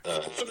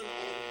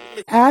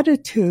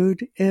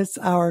Attitude is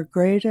our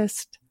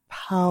greatest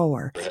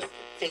power.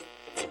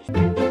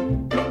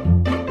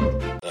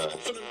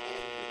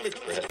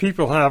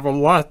 People have a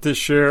lot to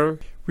share.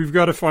 We've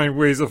got to find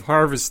ways of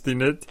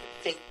harvesting it.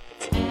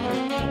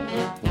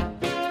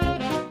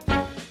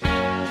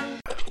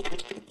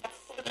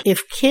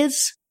 If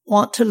kids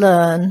want to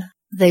learn,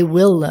 they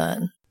will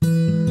learn.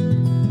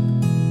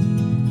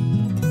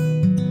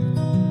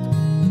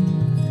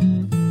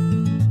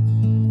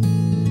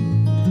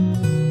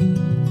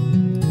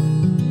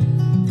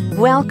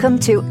 Welcome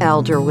to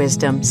Elder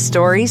Wisdom,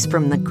 Stories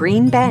from the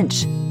Green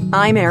Bench.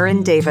 I'm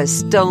Erin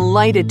Davis,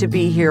 delighted to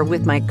be here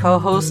with my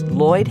co-host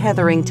Lloyd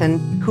Hetherington,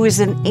 who is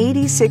an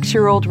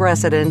 86-year-old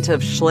resident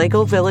of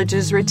Schlegel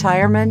Village's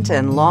retirement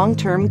and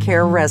long-term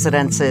care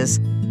residences.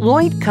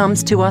 Lloyd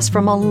comes to us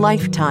from a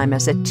lifetime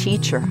as a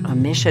teacher, a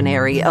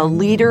missionary, a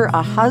leader,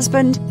 a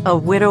husband, a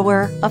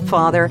widower, a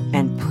father,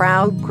 and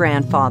proud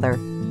grandfather.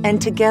 And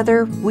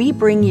together, we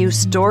bring you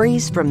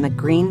Stories from the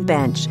Green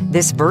Bench,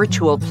 this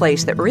virtual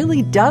place that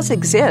really does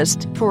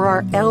exist for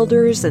our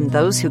elders and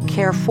those who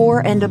care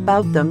for and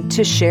about them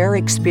to share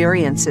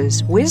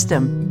experiences,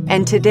 wisdom,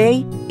 and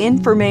today,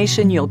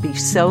 information you'll be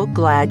so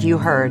glad you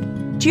heard.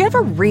 Do you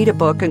ever read a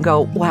book and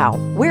go, wow,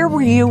 where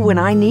were you when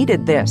I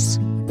needed this?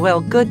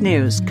 Well, good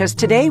news, because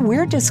today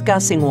we're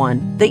discussing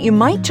one that you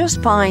might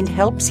just find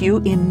helps you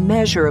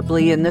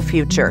immeasurably in the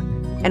future.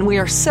 And we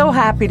are so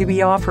happy to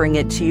be offering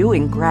it to you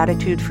in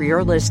gratitude for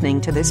your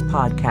listening to this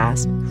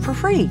podcast for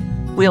free.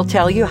 We'll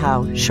tell you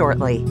how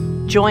shortly.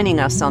 Joining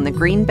us on the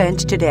Green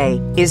Bench today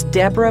is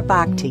Deborah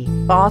Bhakti,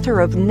 author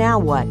of Now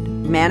What?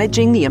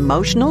 Managing the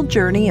Emotional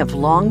Journey of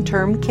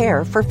Long-Term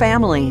Care for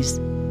Families.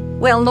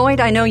 Well, Lloyd,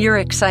 I know you're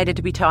excited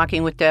to be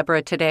talking with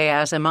Deborah today,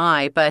 as am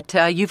I, but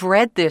you've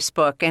read this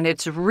book and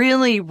it's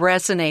really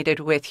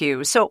resonated with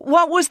you. So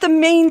what was the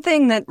main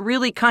thing that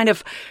really kind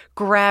of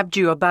grabbed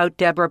you about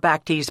Deborah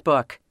Bhakti's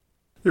book?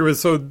 It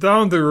was so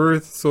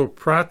down-to-earth, so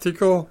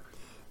practical.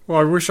 Well,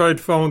 I wish I'd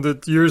found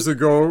it years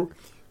ago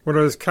when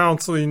I was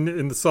counseling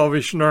in the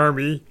Salvation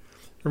Army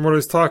and when I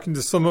was talking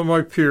to some of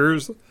my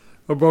peers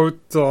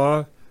about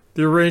the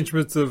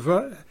arrangements of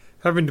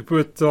having to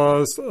put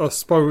a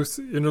spouse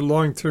in a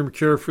long-term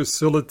care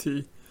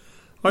facility.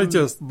 I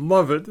just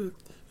love it.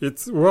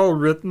 It's well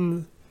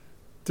written,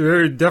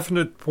 very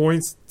definite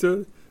points,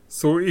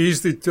 so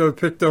easily to have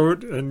picked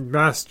out and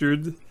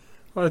mastered.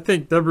 I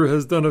think Deborah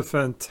has done a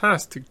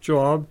fantastic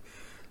job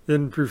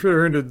in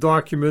preparing a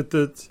document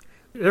that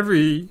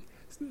every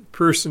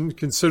person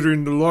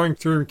considering the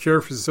long-term care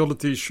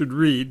facility should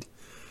read.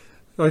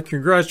 I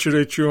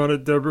congratulate you on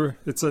it, Deborah.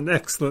 It's an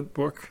excellent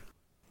book.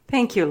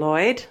 Thank you,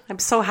 Lloyd. I'm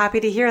so happy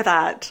to hear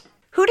that.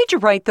 Who did you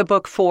write the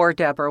book for,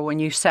 Deborah, when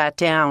you sat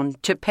down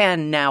to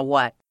pen Now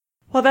What?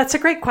 Well, that's a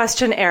great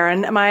question,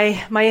 Erin.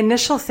 My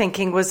initial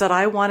thinking was that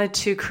I wanted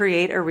to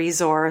create a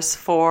resource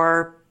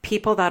for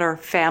people that are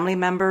family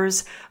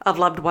members of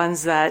loved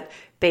ones that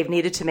they've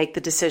needed to make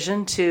the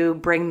decision to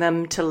bring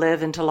them to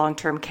live into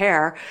long-term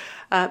care,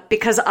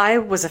 because I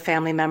was a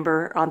family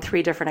member on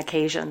 3 different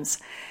occasions.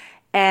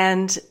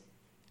 And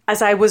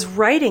as I was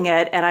writing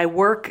it, and I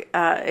work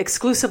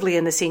exclusively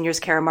in the seniors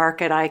care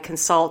market, I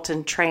consult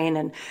and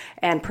train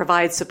and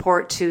provide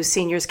support to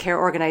seniors care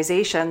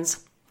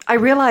organizations, I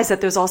realized that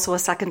there's also a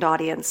second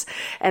audience,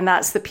 and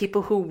that's the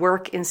people who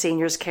work in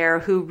seniors care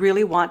who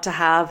really want to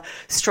have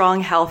strong,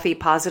 healthy,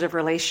 positive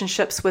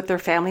relationships with their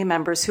family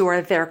members who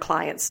are their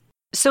clients.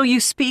 So you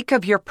speak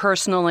of your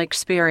personal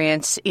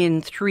experience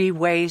in 3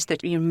 ways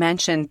that you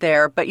mentioned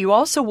there, but you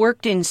also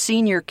worked in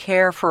senior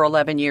care for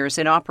 11 years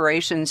in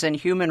operations and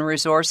human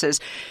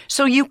resources.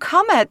 So you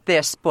come at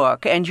this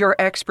book and your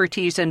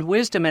expertise and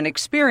wisdom and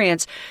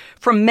experience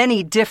from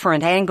many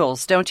different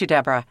angles, don't you,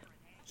 Deborah?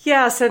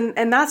 Yes,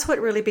 and that's what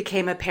really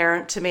became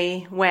apparent to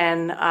me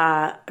when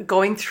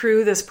going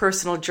through this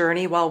personal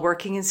journey while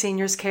working in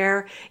seniors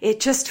care. It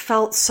just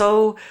felt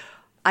so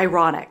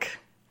ironic.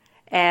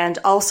 And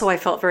also I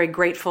felt very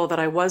grateful that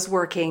I was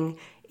working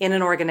in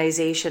an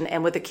organization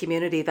and with a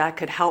community that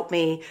could help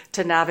me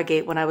to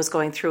navigate when I was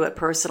going through it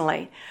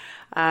personally.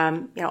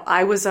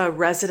 I was a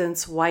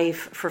resident's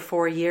wife for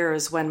 4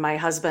 years when my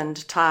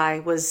husband,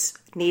 Ty, was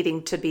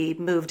needing to be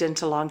moved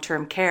into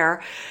long-term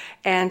care.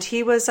 And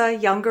he was a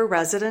younger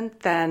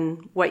resident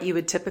than what you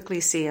would typically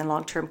see in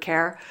long-term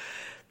care.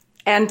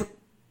 And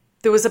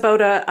there was about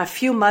a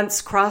few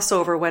months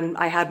crossover when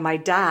I had my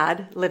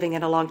dad living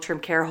in a long-term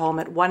care home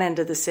at one end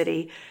of the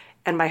city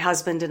and my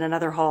husband in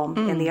another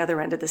home in the other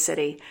end of the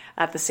city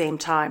at the same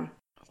time.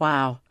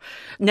 Wow.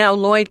 Now,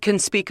 Lloyd can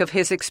speak of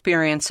his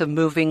experience of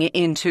moving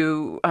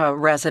into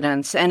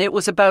residence, and it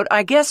was about,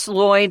 I guess,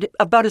 Lloyd,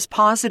 about as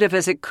positive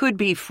as it could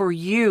be for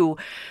you,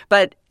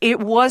 but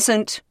it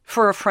wasn't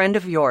for a friend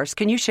of yours.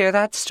 Can you share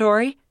that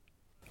story?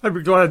 I'd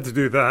be glad to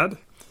do that.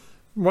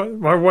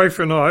 My wife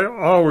and I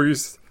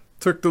always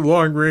took the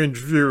long-range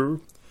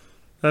view,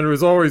 and it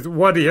was always,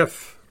 what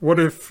if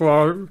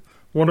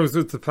one of us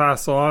was to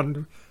pass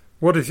on,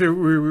 what if we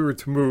were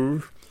to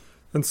move?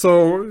 And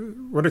so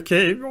when it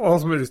came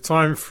ultimately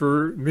time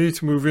for me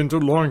to move into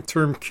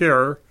long-term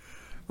care,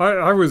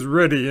 I was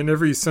ready in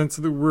every sense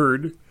of the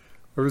word.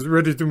 I was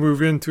ready to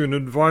move into an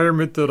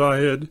environment that I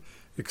had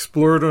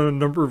explored on a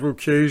number of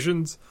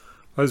occasions.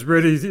 I was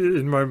ready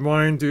in my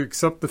mind to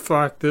accept the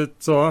fact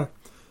that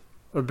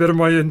a bit of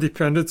my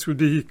independence would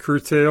be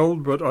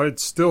curtailed, but I'd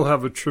still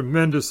have a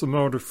tremendous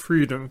amount of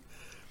freedom.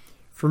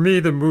 For me,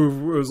 the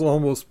move was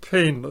almost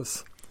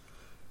painless.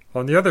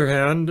 On the other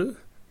hand,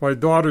 my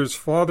daughter's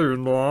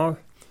father-in-law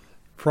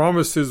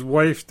promised his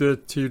wife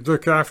that he'd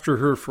look after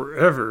her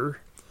forever.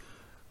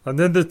 And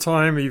then the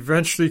time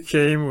eventually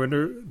came when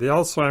the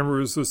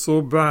Alzheimer's was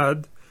so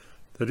bad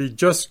that he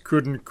just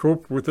couldn't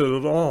cope with it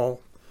at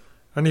all.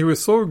 And he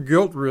was so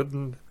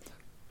guilt-ridden,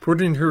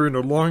 putting her in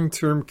a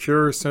long-term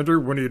care center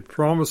when he had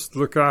promised to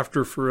look after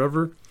her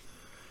forever.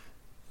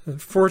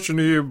 And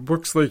fortunately,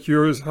 books like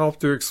yours help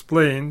to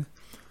explain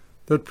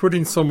that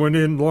putting someone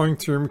in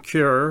long-term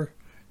care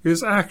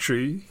is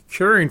actually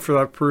caring for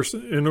that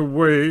person in a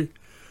way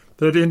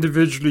that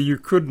individually you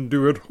couldn't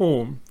do at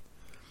home.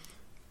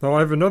 Now, I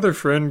have another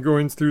friend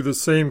going through the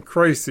same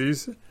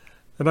crises,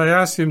 and I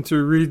asked him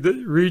to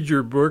read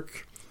your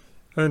book,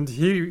 and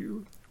he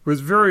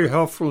was very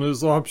helpful in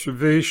his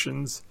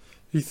observations.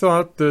 He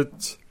thought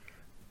that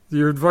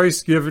your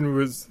advice given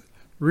was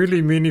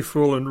really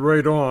meaningful and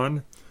right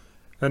on,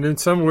 and in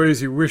some ways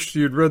he wished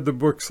he had read the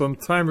book some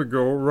time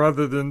ago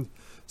rather than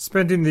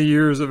spending the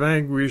years of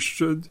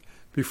anguish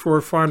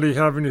before finally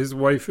having his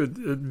wife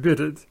admit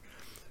it.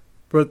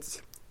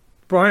 But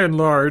by and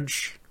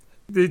large,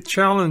 the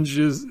challenge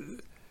is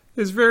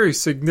very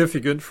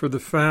significant for the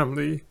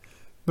family,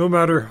 no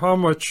matter how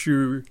much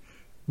you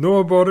know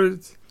about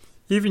it.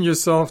 Even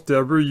yourself,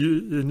 Deborah,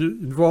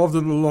 involved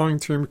in the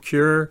long-term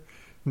care,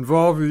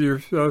 involved with your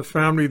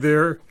family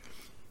there,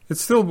 it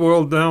still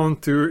boiled down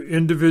to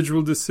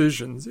individual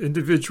decisions,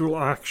 individual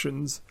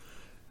actions.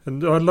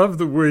 And I love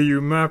the way you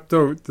mapped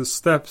out the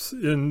steps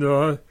in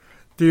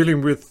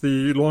dealing with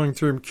the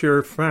long-term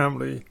care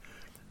family.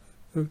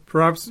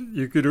 Perhaps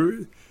you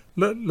could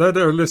let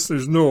our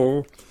listeners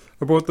know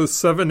about the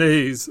 7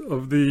 A's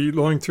of the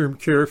long-term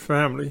care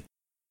family.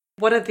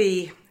 One of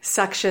the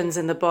sections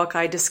in the book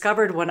I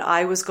discovered when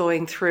I was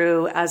going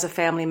through as a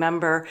family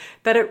member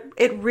that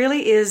it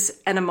really is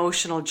an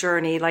emotional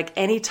journey, like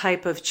any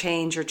type of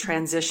change or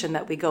transition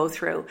that we go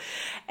through.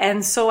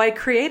 And so I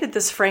created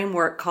this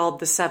framework called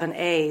the 7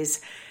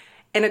 A's,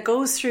 and it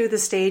goes through the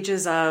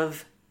stages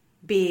of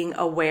being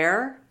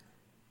aware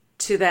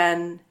to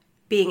then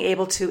being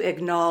able to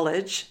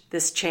acknowledge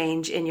this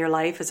change in your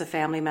life as a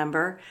family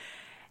member,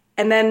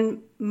 and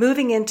then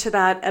moving into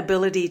that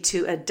ability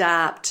to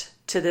adapt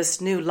to this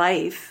new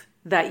life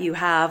that you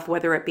have,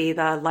 whether it be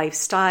the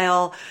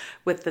lifestyle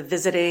with the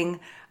visiting,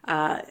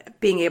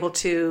 being able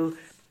to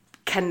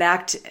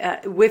connect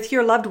with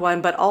your loved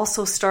one, but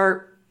also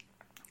start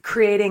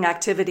creating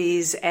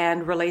activities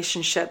and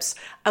relationships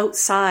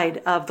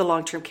outside of the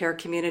long-term care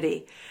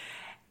community.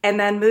 And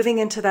then moving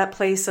into that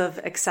place of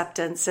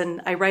acceptance.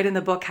 And I write in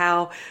the book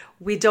how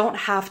we don't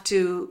have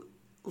to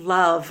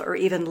love or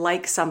even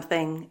like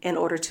something in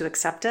order to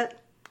accept it,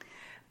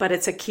 but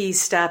it's a key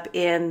step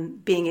in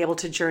being able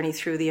to journey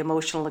through the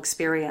emotional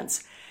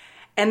experience.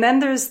 And then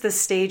there's the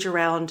stage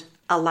around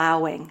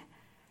allowing,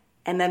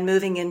 and then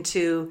moving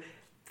into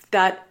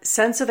that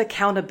sense of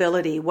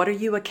accountability. What are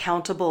you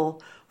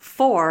accountable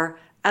for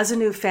as a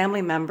new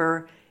family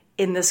member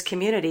in this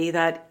community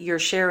that you're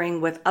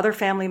sharing with other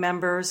family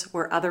members,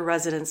 where other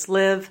residents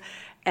live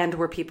and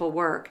where people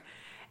work?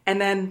 And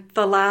then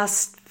the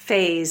last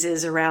phase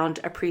is around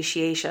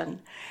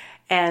appreciation.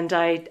 And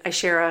I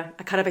share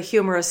a kind of a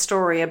humorous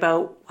story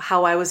about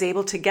how I was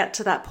able to get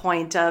to that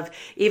point of,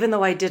 even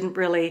though I didn't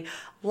really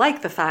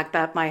like the fact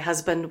that my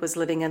husband was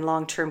living in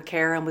long-term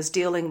care and was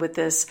dealing with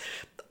this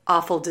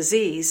awful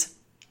disease,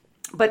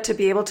 but to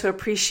be able to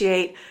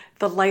appreciate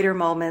the lighter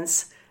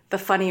moments, the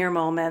funnier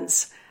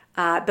moments,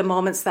 the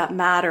moments that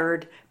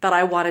mattered, that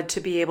I wanted to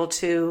be able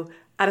to,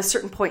 at a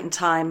certain point in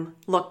time,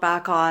 look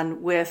back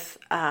on with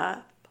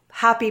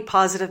happy,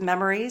 positive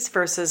memories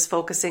versus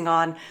focusing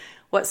on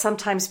what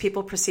sometimes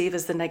people perceive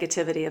as the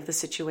negativity of the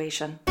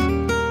situation.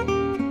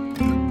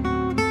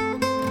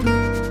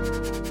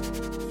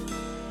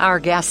 Our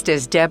guest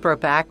is Deborah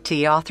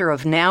Bakhti, author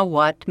of Now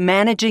What?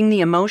 Managing the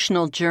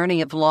Emotional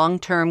Journey of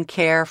Long-Term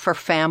Care for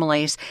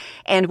Families.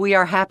 And we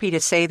are happy to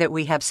say that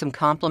we have some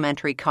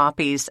complimentary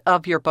copies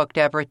of your book,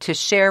 Deborah, to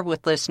share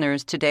with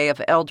listeners today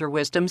of Elder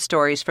Wisdom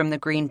Stories from the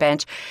Green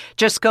Bench.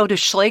 Just go to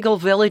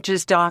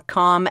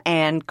schlegelvillages.com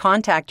and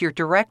contact your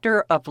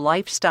Director of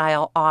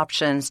Lifestyle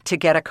Options to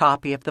get a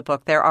copy of the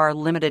book. There are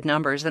limited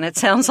numbers, and it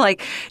sounds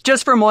like,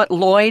 just from what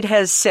Lloyd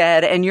has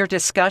said and your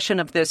discussion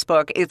of this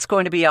book, it's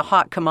going to be a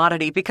hot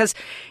commodity, because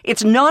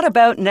it's not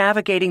about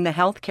navigating the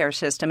healthcare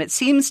system. It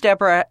seems,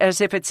 Deborah,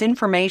 as if it's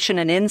information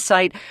and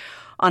insight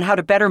on how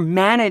to better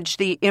manage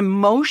the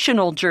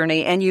emotional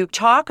journey, and you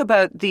talk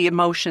about the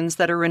emotions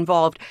that are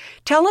involved.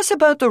 Tell us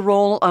about the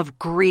role of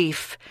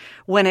grief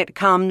when it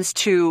comes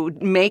to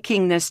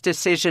making this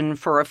decision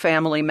for a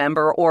family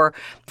member or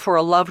for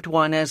a loved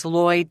one, as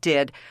Lloyd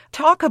did.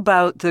 Talk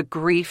about the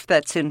grief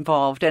that's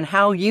involved and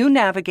how you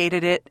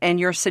navigated it and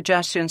your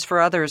suggestions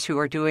for others who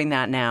are doing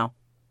that now.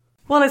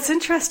 Well, it's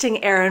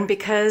interesting, Erin,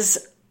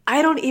 because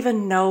I don't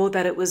even know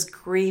that it was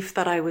grief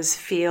that I was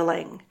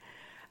feeling.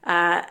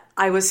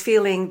 I was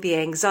feeling the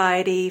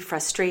anxiety,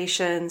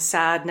 frustration,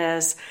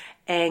 sadness,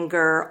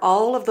 anger,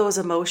 all of those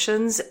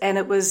emotions. And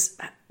it was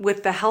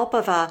with the help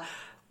of a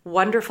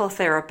wonderful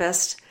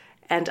therapist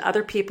and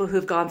other people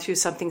who've gone through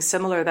something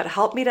similar that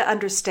helped me to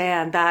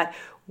understand that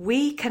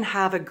we can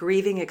have a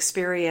grieving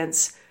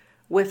experience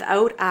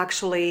without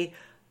actually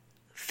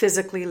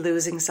physically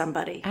losing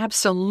somebody.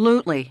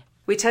 Absolutely.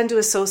 We tend to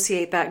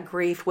associate that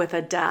grief with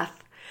a death.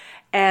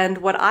 And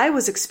what I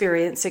was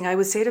experiencing, I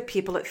would say to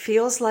people, it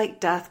feels like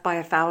death by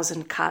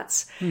 1,000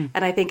 cuts.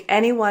 And I think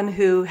anyone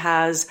who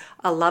has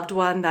a loved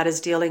one that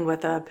is dealing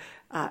with a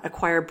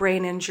acquired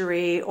brain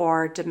injury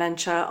or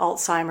dementia,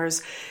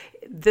 Alzheimer's,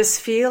 this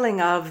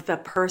feeling of the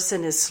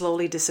person is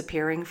slowly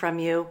disappearing from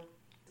you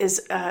is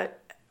an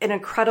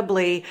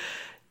incredibly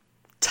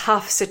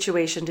tough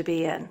situation to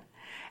be in.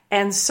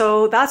 And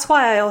so that's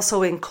why I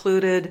also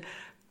included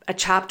a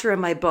chapter in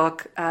my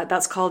book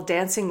that's called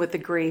Dancing with the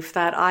Grief,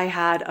 that I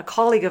had a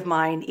colleague of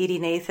mine, Edie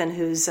Nathan,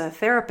 who's a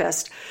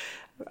therapist,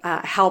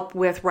 help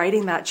with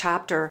writing that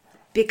chapter,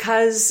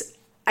 because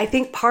I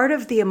think part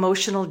of the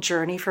emotional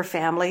journey for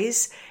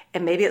families,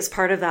 and maybe it's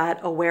part of that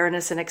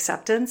awareness and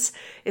acceptance,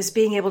 is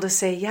being able to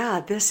say,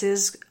 yeah,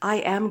 I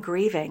am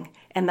grieving,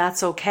 and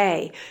that's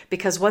okay.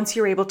 Because once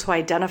you're able to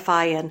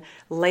identify and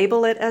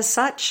label it as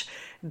such,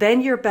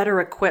 then you're better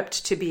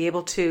equipped to be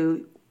able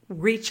to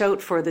reach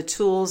out for the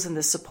tools and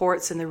the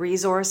supports and the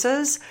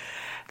resources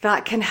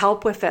that can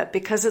help with it,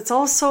 because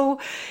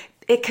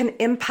it can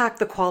impact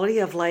the quality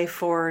of life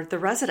for the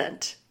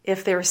resident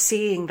if they're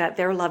seeing that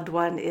their loved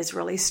one is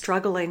really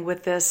struggling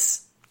with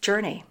this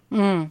journey.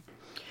 And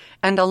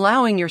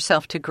allowing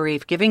yourself to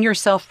grieve, giving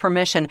yourself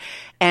permission,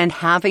 and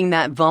having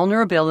that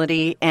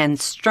vulnerability and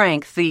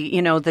strength,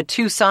 the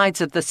two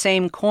sides of the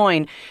same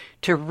coin,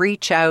 to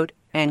reach out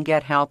and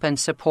get help and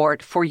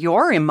support for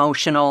your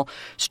emotional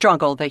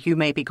struggle that you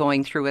may be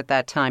going through at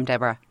that time,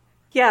 Deborah.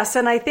 Yes,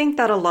 and I think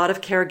that a lot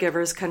of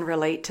caregivers can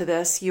relate to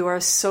this. You are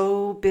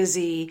so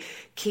busy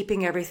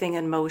keeping everything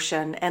in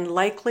motion, and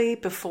likely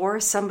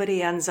before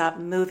somebody ends up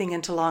moving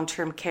into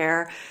long-term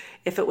care,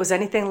 if it was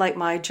anything like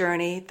my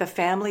journey, the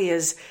family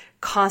is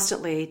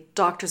constantly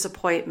doctor's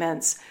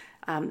appointments,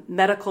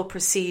 medical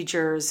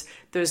procedures.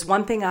 There's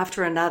one thing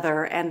after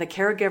another, and the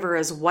caregiver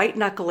is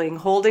white-knuckling,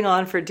 holding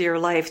on for dear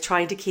life,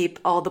 trying to keep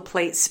all the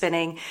plates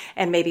spinning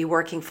and maybe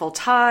working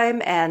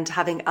full-time and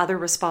having other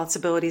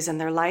responsibilities in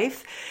their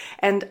life.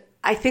 And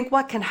I think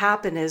what can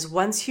happen is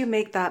once you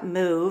make that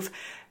move,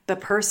 the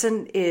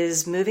person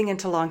is moving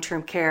into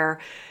long-term care.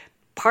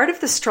 Part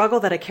of the struggle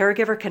that a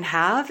caregiver can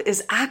have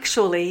is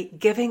actually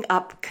giving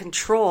up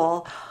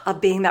control of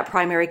being that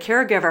primary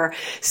caregiver.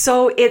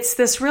 So it's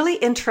this really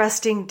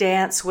interesting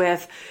dance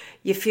with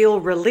you feel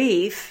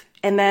relief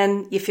and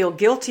then you feel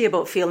guilty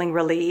about feeling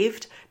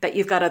relieved that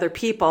you've got other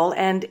people.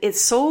 And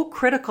it's so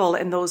critical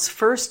in those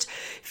first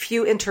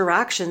few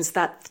interactions,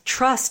 that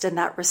trust and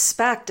that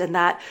respect and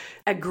that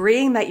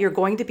agreeing that you're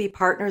going to be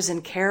partners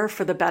in care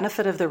for the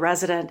benefit of the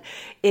resident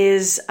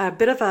is a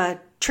bit of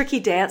a tricky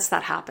dance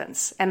that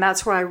happens. And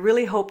that's where I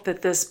really hope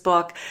that this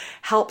book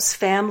helps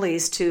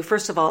families to,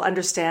 first of all,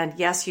 understand,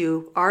 yes,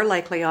 you are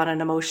likely on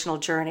an emotional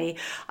journey.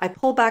 I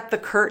pull back the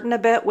curtain a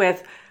bit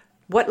with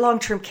what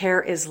long-term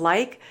care is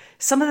like,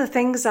 some of the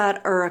things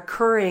that are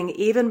occurring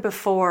even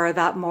before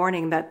that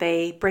morning that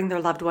they bring their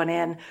loved one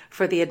in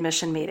for the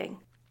admission meeting.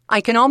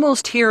 I can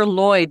almost hear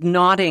Lloyd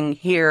nodding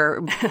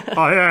here.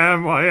 I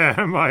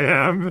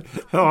am.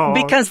 Oh.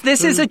 Because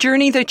this is a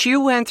journey that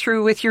you went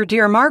through with your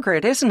dear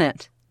Margaret, isn't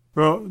it?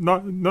 Well,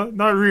 not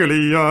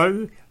really.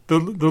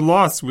 The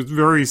loss was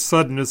very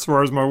sudden as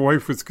far as my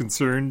wife was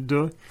concerned.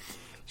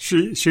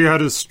 She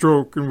had a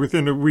stroke, and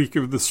within a week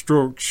of the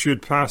stroke, she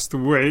had passed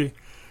away.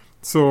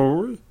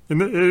 So,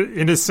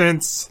 in a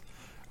sense,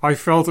 I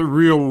felt a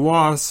real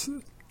loss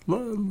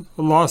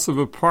of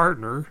a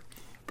partner,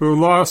 but a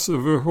loss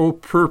of a whole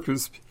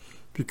purpose,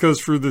 because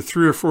for the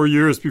 3 or 4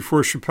 years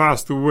before she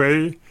passed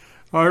away,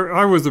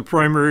 I was a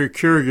primary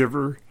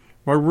caregiver.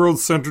 My world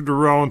centered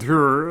around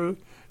her,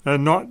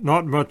 and not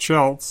much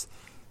else.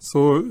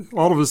 So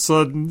all of a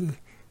sudden,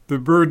 the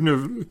burden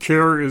of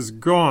care is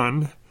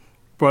gone,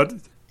 but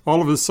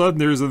all of a sudden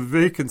there's a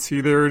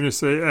vacancy there, and you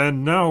say,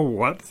 and now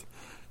what?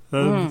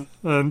 And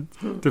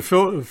to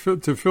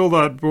fill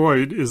that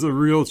void is a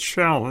real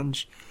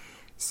challenge.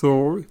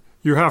 So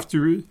you have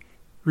to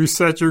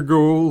reset your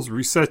goals,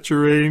 reset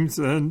your aims,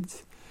 and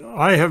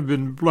I have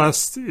been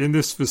blessed in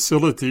this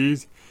facility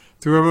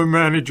to have a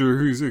manager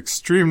who's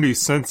extremely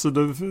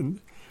sensitive, and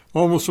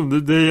almost from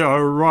the day I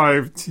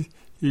arrived,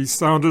 he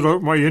sounded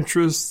out my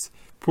interests,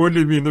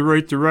 pointed me in the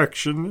right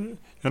direction,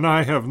 and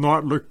I have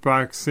not looked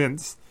back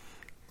since.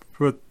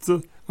 But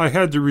I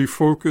had to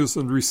refocus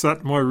and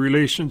reset my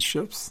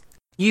relationships.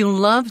 You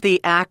love the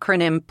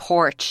acronym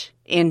PORCH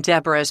in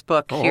Deborah's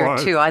book here,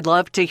 too. I'd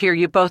love to hear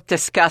you both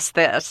discuss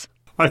this.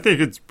 I think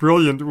it's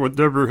brilliant what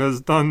Deborah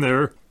has done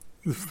there.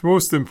 The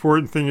most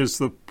important thing is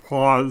to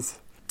pause.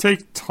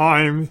 Take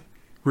time.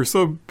 We're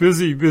so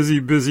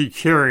busy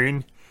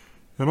caring,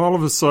 and all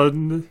of a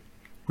sudden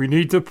we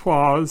need to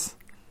pause,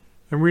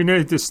 and we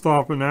need to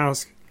stop and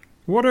ask,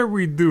 what are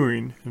we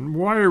doing, and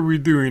why are we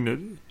doing it?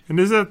 And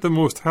is that the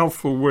most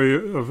helpful way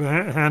of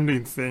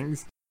handling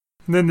things?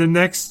 And then the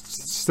next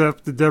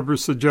step that Deborah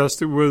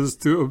suggested was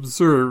to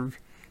observe.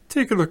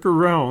 Take a look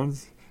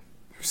around.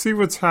 See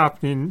what's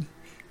happening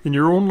in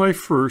your own life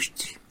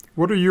first.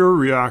 What are your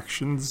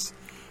reactions?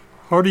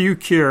 How do you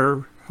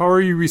care? How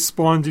are you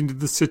responding to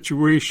the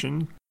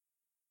situation?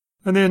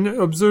 And then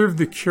observe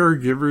the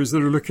caregivers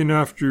that are looking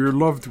after your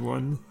loved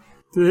one.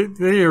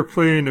 They are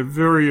playing a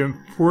very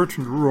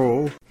important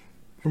role.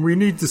 And we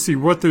need to see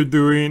what they're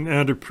doing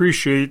and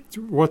appreciate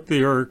what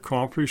they are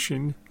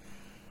accomplishing.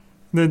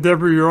 And then,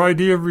 Deborah, your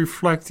idea of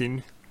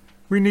reflecting,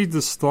 we need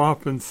to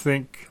stop and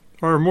think.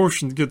 Our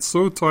emotions get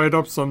so tied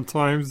up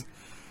sometimes,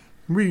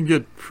 we can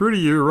get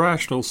pretty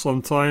irrational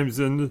sometimes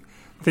in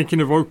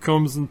thinking of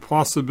outcomes and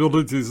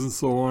possibilities and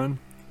so on.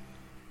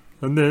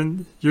 And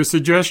then your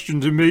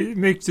suggestion to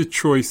make the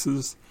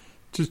choices,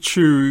 to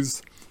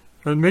choose,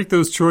 and make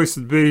those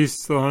choices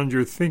based on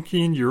your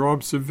thinking, your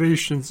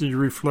observations, and your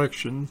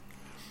reflections.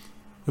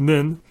 And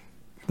then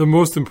the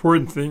most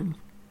important thing,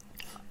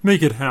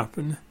 make it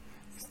happen.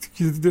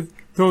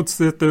 Don't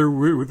sit there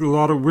with a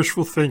lot of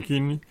wishful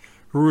thinking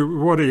or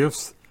what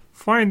ifs.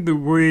 Find the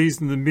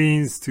ways and the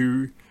means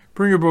to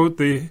bring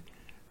about I'm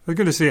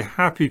going to say a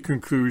happy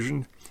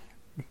conclusion,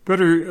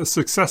 better a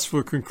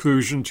successful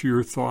conclusion to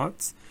your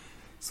thoughts.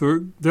 So,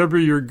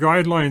 Deborah, your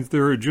guidelines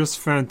there are just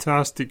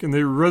fantastic, and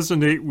they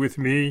resonate with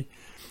me.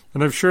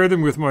 And I've shared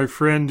them with my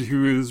friend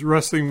who is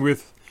wrestling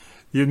with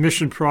the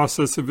admission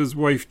process of his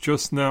wife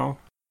just now.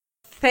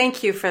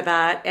 Thank you for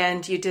that.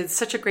 And you did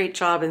such a great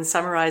job in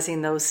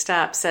summarizing those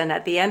steps. And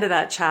at the end of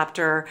that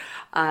chapter,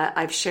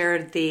 I've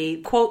shared the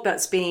quote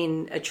that's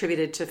being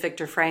attributed to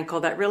Viktor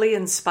Frankl that really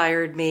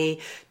inspired me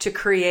to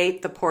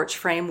create the Porch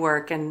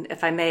framework. And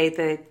if I may,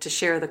 to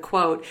share the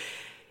quote,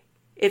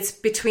 it's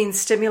between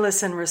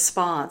stimulus and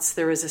response,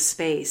 there is a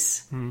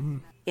space. Mm-hmm.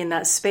 In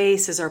that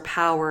space is our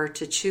power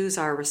to choose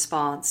our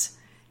response.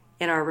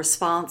 In our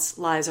response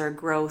lies our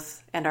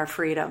growth and our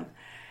freedom.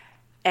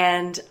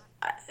 And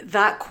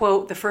that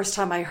quote, the first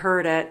time I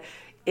heard it,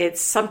 it's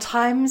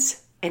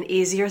sometimes an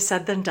easier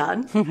said than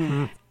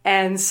done.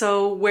 And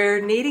so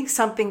we're needing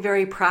something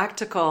very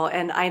practical.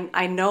 And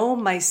I know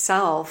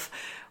myself,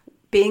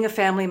 being a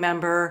family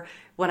member,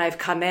 when I've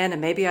come in and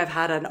maybe I've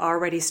had an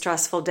already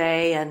stressful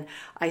day and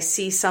I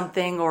see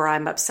something or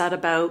I'm upset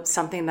about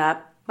something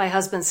that my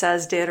husband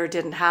says did or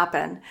didn't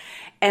happen.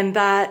 And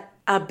that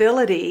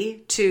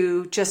ability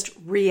to just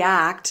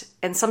react,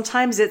 and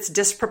sometimes it's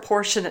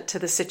disproportionate to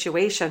the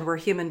situation. We're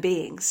human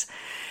beings.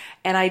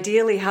 And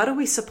ideally, how do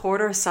we support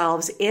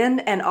ourselves in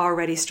an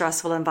already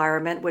stressful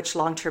environment, which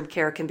long-term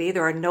care can be?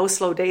 There are no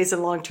slow days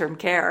in long-term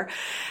care.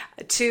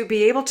 To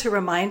be able to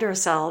remind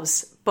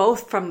ourselves,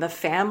 both from the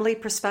family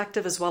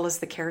perspective as well as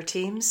the care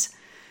teams,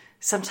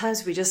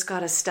 sometimes we just got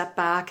to step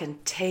back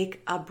and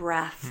take a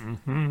breath.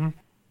 Mm-hmm.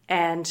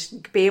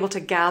 And be able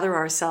to gather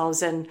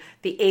ourselves and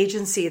the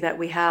agency that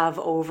we have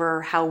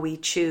over how we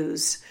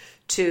choose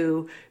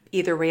to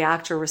either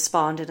react or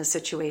respond in a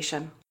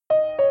situation.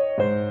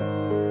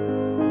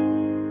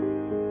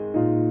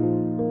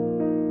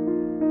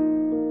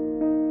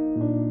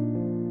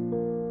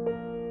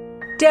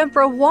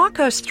 Deborah, walk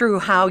us through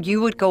how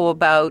you would go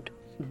about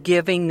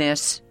giving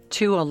this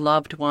to a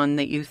loved one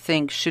that you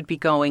think should be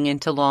going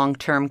into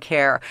long-term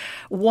care.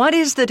 What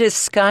is the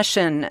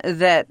discussion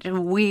that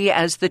we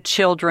as the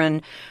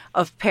children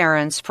of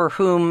parents for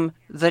whom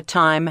the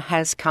time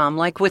has come?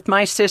 Like with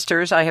my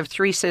sisters, I have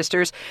 3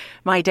 sisters,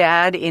 my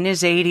dad in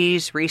his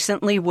 80s,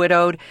 recently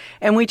widowed,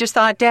 and we just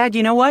thought, Dad,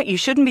 you know what? You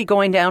shouldn't be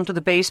going down to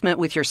the basement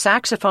with your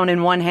saxophone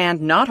in one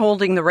hand, not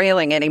holding the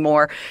railing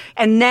anymore.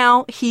 And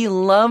now he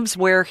loves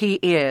where he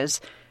is.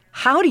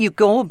 How do you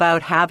go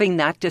about having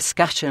that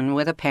discussion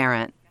with a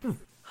parent?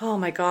 Oh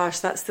my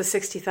gosh, that's the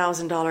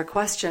 $60,000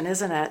 question,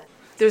 isn't it?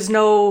 There's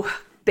no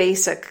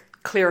basic,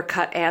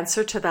 clear-cut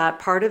answer to that.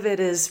 Part of it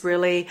is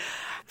really,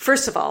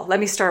 first of all, let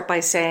me start by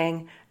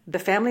saying the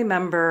family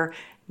member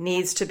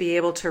needs to be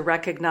able to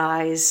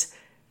recognize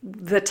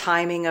the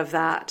timing of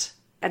that.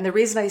 And the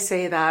reason I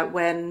say that,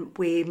 when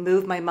we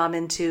moved my mom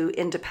into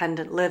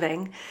independent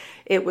living,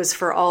 it was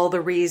for all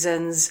the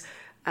reasons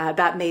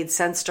that made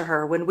sense to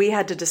her. When we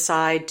had to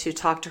decide to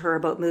talk to her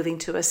about moving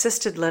to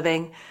assisted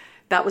living,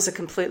 that was a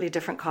completely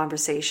different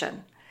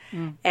conversation.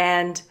 Mm.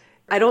 And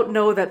I don't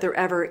know that they're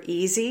ever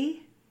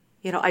easy.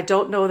 You know, I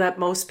don't know that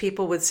most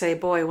people would say,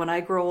 boy, when I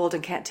grow old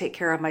and can't take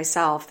care of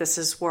myself, this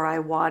is where I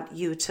want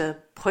you to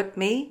put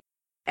me.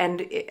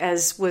 And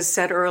as was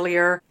said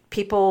earlier,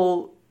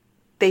 people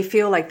they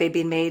feel like they've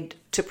been made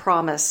to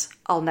promise,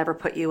 I'll never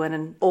put you in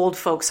an old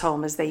folks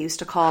home, as they used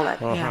to call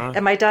it. Uh-huh.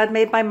 And my dad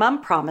made my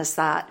mom promise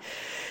that.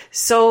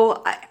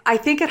 So I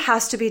think it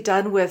has to be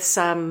done with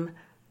some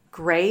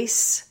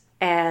grace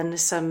and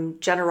some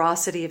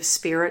generosity of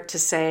spirit to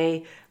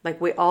say, like,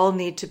 we all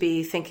need to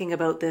be thinking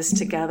about this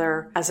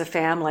together as a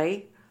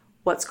family,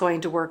 what's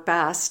going to work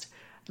best.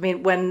 I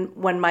mean,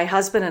 when my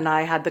husband and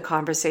I had the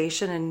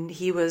conversation, and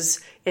he was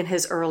in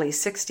his early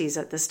 60s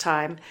at this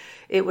time,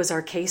 it was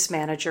our case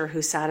manager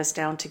who sat us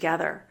down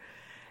together.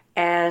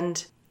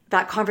 And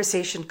that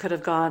conversation could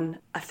have gone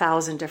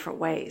 1,000 different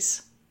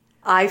ways.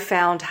 I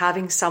found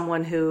having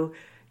someone who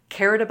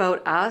cared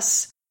about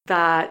us,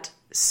 that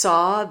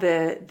saw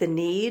the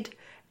need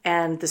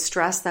and the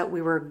stress that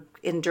we were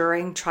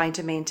enduring trying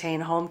to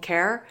maintain home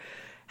care,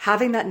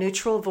 having that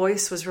neutral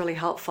voice was really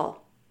helpful.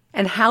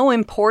 And how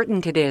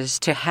important it is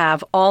to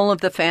have all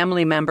of the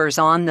family members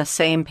on the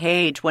same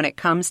page when it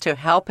comes to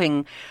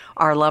helping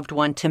our loved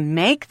one to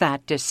make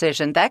that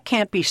decision. That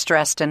can't be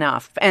stressed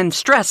enough. And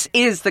stress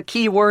is the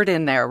key word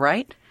in there,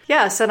 right?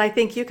 Yes, and I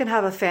think you can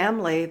have a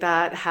family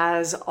that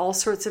has all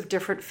sorts of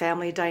different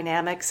family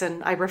dynamics,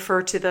 and I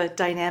refer to the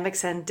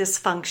dynamics and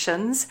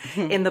dysfunctions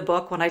in the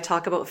book when I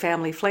talk about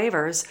family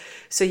flavors.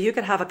 So you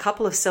could have a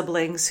couple of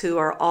siblings who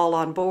are all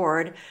on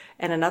board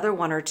and another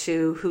one or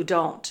two who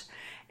don't.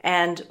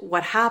 And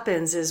what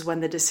happens is when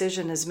the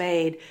decision is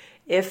made,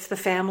 if the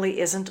family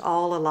isn't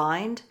all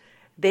aligned,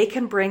 they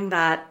can bring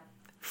that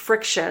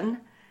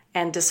friction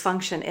and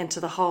dysfunction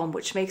into the home,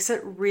 which makes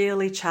it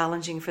really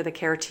challenging for the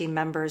care team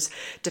members,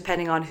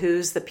 depending on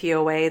who's the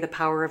POA, the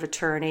power of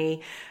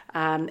attorney.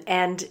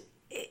 And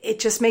it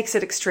just makes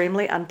it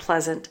extremely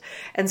unpleasant.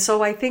 And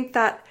so I think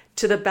that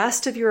to the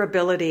best of your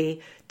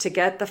ability to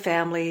get the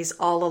families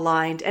all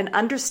aligned and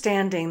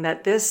understanding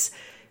that this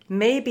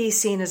may be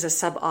seen as a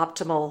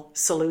suboptimal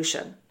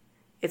solution.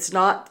 It's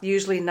not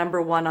usually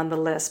number one on the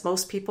list.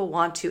 Most people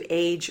want to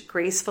age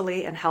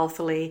gracefully and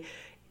healthily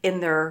in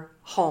their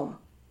home.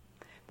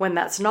 When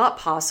that's not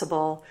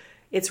possible,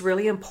 it's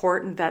really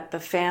important that the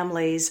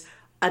families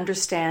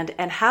understand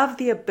and have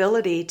the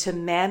ability to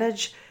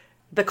manage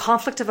the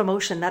conflict of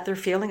emotion that they're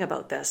feeling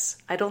about this.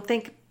 I don't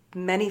think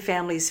many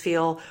families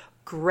feel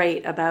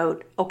great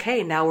about,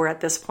 okay, now we're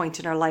at this point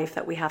in our life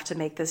that we have to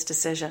make this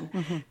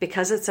decision,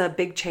 because it's a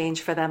big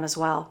change for them as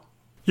well.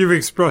 You've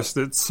expressed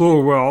it so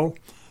well.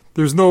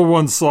 There's no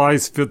one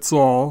size fits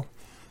all.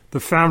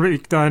 The family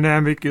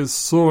dynamic is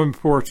so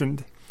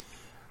important.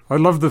 I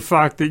love the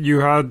fact that you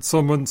had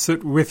someone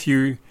sit with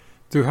you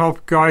to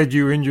help guide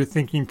you in your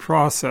thinking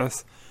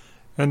process.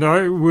 And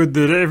I would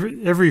that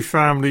every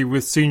family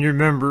with senior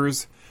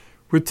members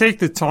would take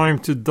the time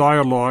to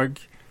dialogue,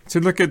 to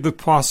look at the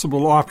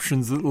possible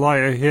options that lie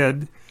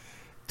ahead.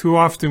 Too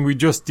often we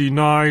just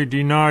deny, and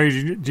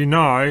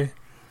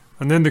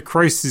then the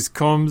crisis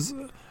comes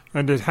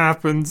and it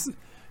happens,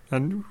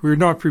 and we're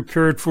not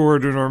prepared for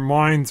it in our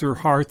minds or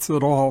hearts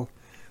at all.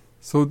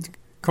 So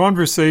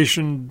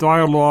conversation,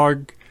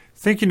 dialogue,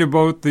 thinking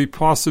about the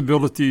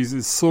possibilities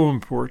is so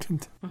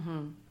important.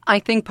 I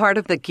think part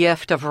of the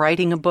gift of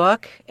writing a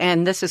book,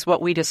 and this is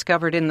what we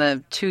discovered in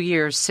the 2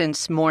 years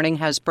since Mourning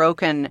Has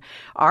Broken,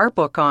 our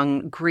book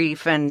on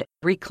grief and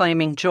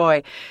reclaiming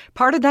joy,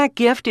 part of that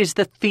gift is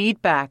the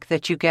feedback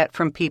that you get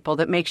from people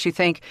that makes you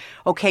think,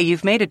 okay,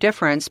 you've made a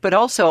difference, but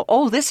also,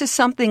 oh, this is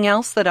something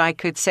else that I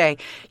could say.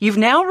 You've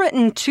now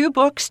written 2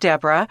 books,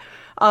 Deborah.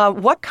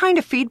 What kind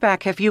of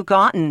feedback have you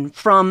gotten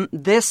from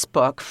this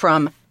book,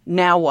 from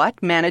Now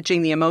What?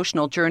 Managing the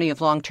Emotional Journey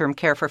of Long-Term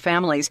Care for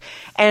Families.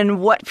 And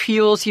what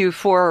fuels you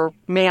for,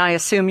 may I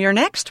assume, your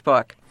next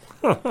book?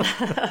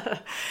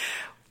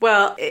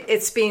 Well,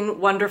 it's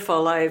been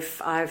wonderful.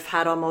 I've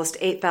had almost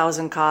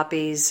 8,000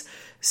 copies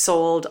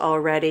sold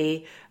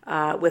already,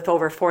 with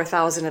over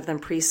 4,000 of them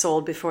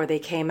pre-sold before they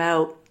came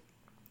out.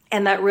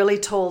 And that really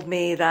told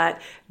me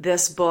that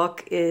this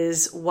book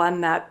is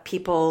one that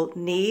people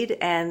need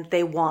and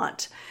they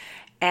want.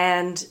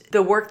 And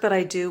the work that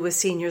I do with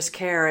seniors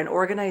care and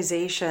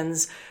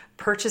organizations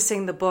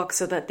purchasing the book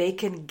so that they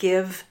can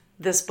give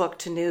this book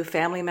to new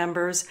family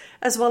members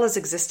as well as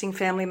existing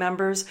family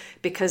members,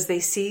 because they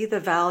see the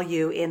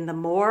value in the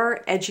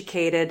more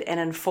educated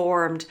and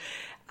informed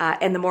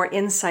and the more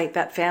insight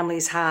that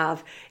families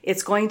have.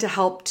 It's going to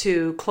help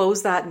to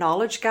close that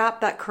knowledge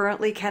gap that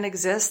currently can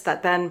exist,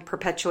 that then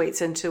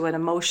perpetuates into an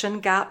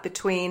emotion gap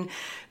between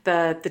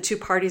the two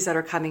parties that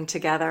are coming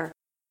together.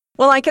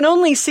 Well, I can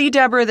only see,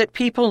 Deborah, that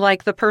people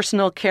like the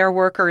personal care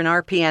worker in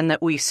RPN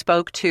that we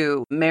spoke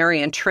to,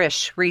 Mary and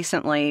Trish,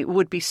 recently,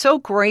 would be so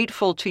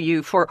grateful to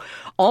you for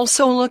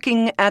also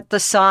looking at the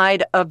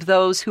side of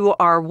those who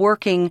are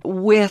working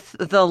with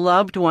the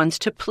loved ones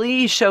to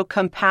please show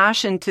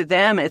compassion to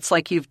them. It's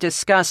like you've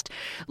discussed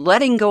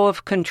letting go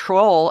of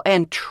control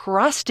and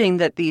trusting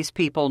that these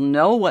people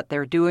know what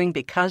they're doing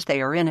because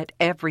they are in it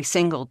every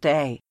single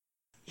day.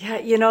 Yeah,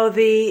 you know,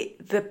 the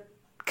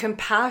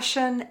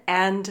compassion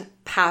and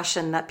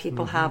passion that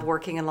people have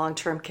working in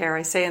long-term care.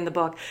 I say in the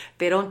book,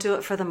 they don't do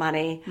it for the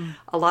money.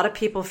 A lot of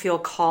people feel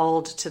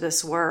called to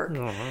this work.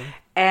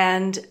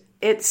 And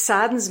it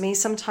saddens me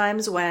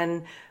sometimes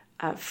when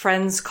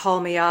friends call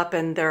me up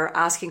and they're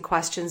asking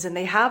questions, and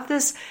they have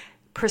this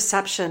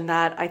perception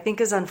that I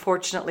think is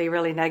unfortunately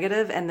really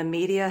negative, and the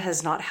media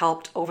has not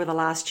helped over the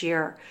last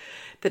year.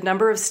 The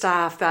number of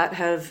staff that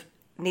have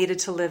needed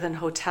to live in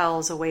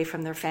hotels away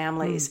from their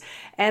families,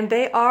 and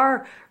they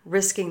are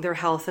risking their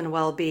health and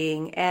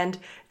well-being, and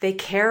they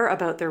care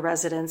about their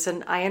residents.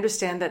 And I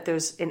understand that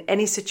in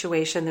any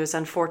situation, there's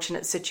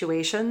unfortunate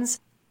situations.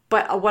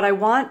 But what I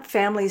want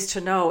families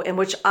to know, and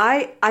which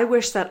I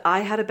wish that I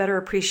had a better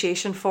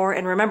appreciation for,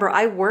 and remember,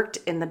 I worked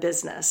in the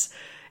business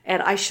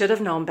and I should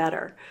have known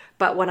better.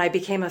 But when I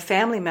became a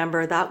family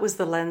member, that was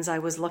the lens I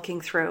was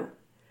looking through.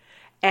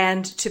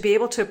 And to be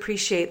able to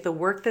appreciate the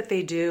work that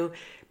they do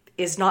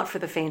is not for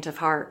the faint of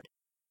heart.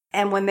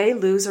 And when they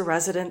lose a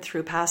resident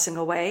through passing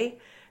away,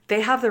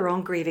 they have their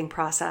own grieving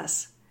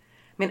process.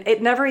 I mean,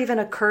 it never even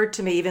occurred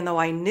to me, even though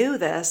I knew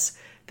this,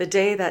 the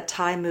day that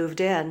Ty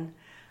moved in,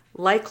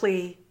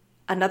 likely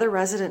another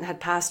resident had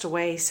passed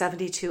away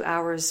 72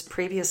 hours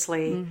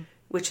previously,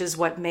 which is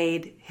what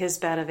made his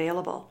bed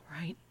available.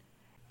 Right.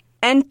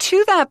 And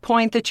to that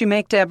point that you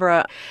make,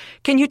 Deborah,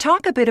 can you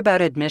talk a bit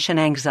about admission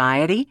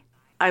anxiety?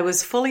 I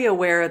was fully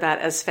aware that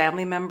as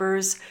family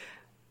members,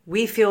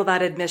 we feel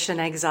that admission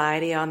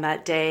anxiety on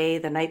that day,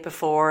 the night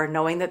before,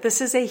 knowing that this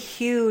is a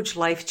huge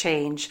life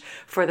change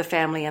for the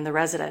family and the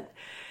resident.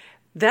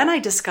 Then I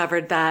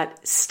discovered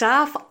that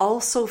staff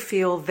also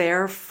feel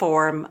their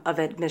form of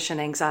admission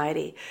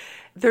anxiety.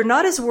 They're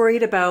not as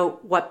worried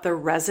about what the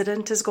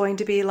resident is going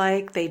to be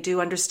like. They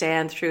do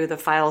understand through the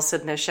file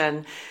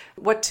submission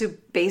what to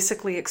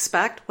basically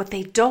expect. What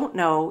they don't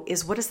know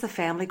is, what is the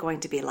family going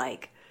to be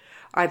like?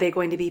 Are they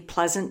going to be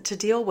pleasant to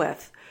deal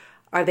with?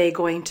 Are they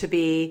going to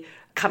be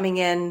coming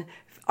in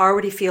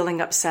already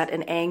feeling upset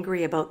and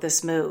angry about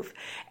this move?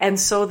 And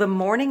so the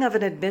morning of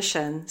an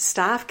admission,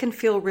 staff can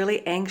feel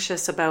really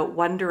anxious about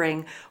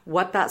wondering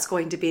what that's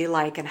going to be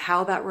like and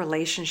how that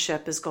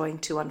relationship is going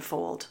to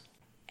unfold.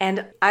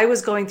 And I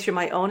was going through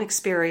my own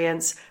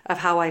experience of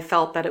how I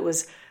felt that it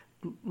was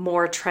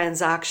more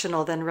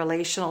transactional than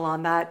relational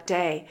on that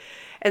day.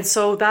 And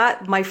so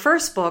that my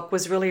first book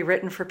was really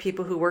written for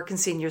people who work in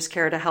seniors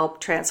care to help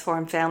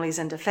transform families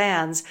into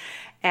fans,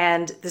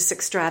 and the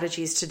 6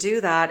 strategies to do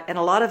that. And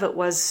a lot of it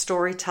was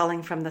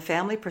storytelling from the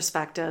family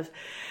perspective.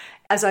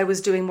 As I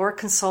was doing more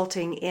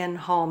consulting in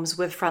homes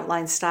with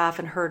frontline staff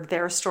and heard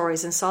their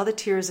stories and saw the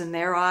tears in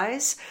their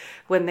eyes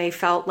when they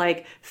felt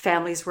like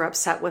families were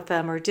upset with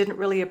them or didn't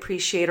really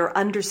appreciate or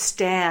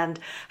understand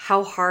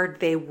how hard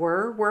they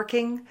were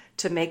working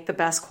to make the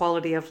best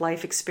quality of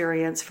life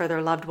experience for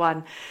their loved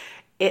one,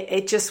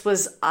 it just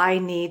was, I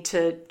need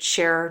to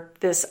share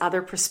this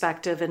other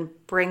perspective and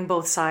bring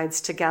both sides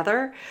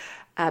together.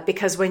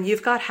 Because when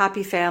you've got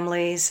happy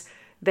families,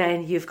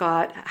 then you've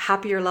got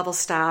happier level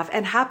staff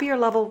and happier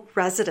level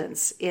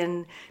residents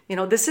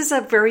this is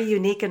a very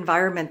unique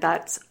environment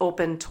that's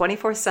open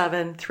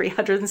 24/7,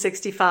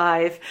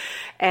 365,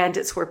 and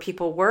it's where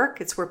people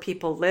work, it's where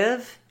people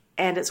live,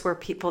 and it's where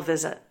people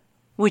visit.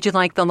 Would you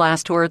like the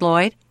last word,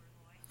 Lloyd?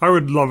 I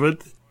would love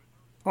it.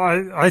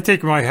 I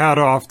take my hat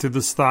off to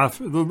the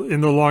staff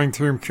in the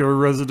long-term care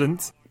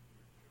residents.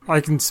 I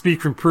can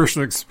speak from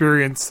personal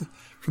experience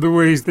for the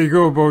ways they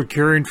go about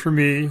caring for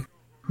me,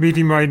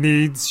 meeting my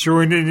needs,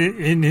 showing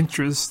in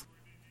interest.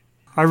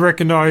 I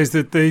recognize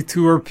that they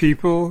too are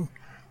people.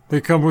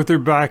 They come with their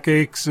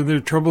backaches and their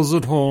troubles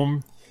at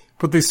home,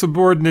 but they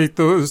subordinate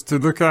those to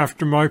look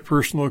after my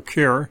personal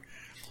care.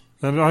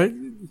 And I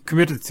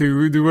committed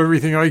to do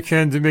everything I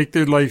can to make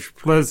their life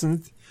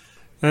pleasant.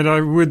 And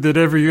I would that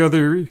every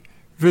other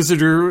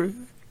visitor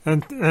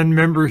and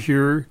member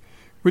here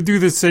would do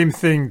the same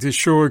thing, to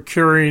show a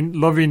caring,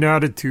 loving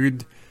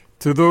attitude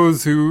to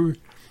those who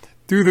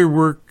do their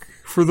work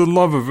for the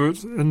love of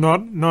it and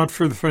not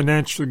for the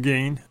financial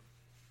gain.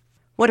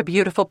 What a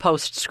beautiful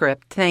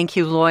postscript. Thank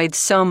you, Lloyd,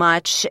 so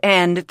much.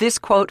 And this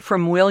quote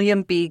from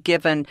William B.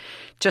 Given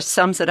just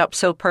sums it up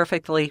so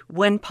perfectly.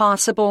 When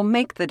possible,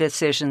 make the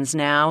decisions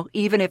now,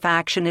 even if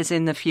action is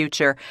in the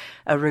future.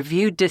 A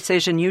reviewed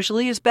decision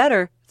usually is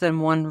better than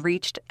one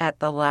reached at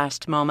the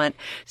last moment.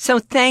 So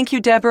thank you,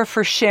 Deborah,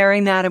 for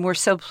sharing that. And we're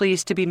so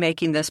pleased to be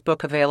making this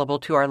book available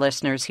to our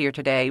listeners here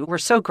today. We're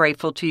so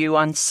grateful to you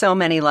on so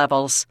many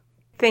levels.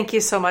 Thank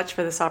you so much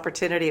for this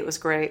opportunity. It was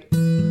great.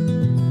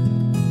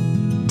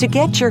 To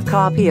get your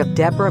copy of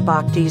Deborah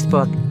Bhakti's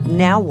book,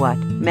 Now What?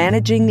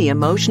 Managing the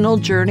Emotional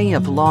Journey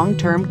of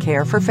Long-Term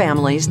Care for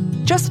Families,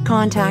 just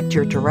contact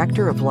your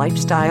Director of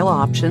Lifestyle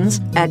Options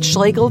at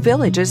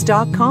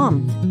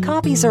schlegelvillages.com.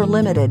 Copies are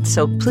limited,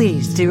 so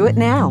please do it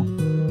now.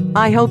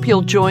 I hope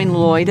you'll join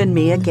Lloyd and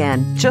me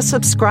again. Just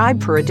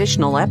subscribe for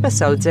additional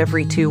episodes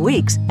every 2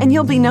 weeks, and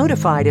you'll be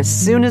notified as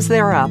soon as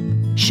they're up.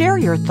 Share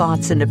your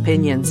thoughts and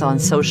opinions on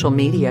social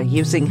media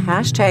using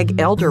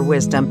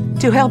 #ElderWisdom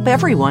to help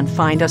everyone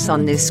find us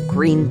on this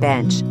green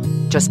bench.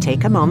 Just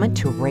take a moment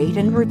to rate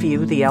and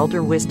review the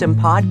Elder Wisdom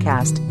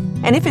podcast.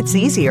 And if it's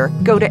easier,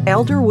 go to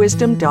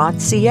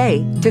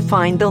elderwisdom.ca to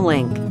find the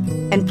link.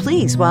 And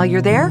please, while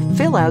you're there,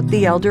 fill out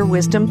the Elder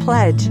Wisdom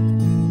Pledge.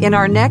 In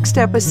our next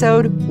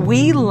episode,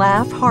 we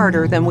laugh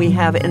harder than we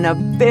have in a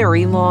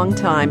very long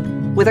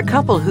time with a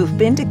couple who've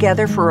been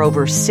together for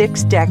over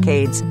 6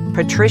 decades,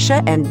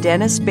 Patricia and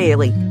Dennis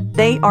Bailey.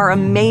 They are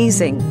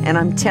amazing, and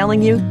I'm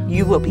telling you,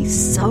 you will be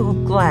so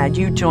glad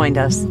you joined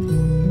us.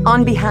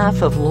 On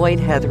behalf of Lloyd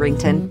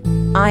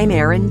Hetherington, I'm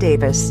Erin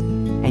Davis,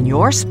 and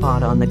your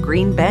spot on the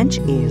green bench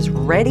is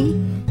ready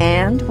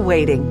and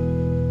waiting.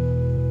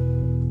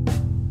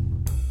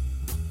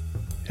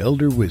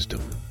 Elder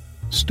Wisdom,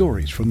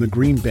 Stories from the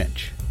Green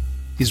Bench,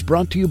 is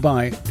brought to you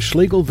by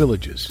Schlegel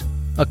Villages,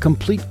 a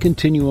complete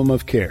continuum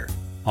of care,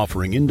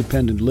 offering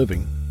independent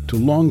living to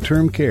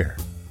long-term care,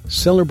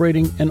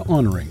 celebrating and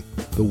honoring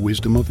the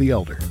wisdom of the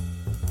elder.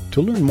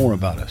 To learn more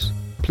about us,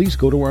 please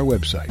go to our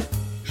website,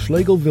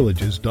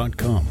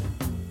 schlegelvillages.com.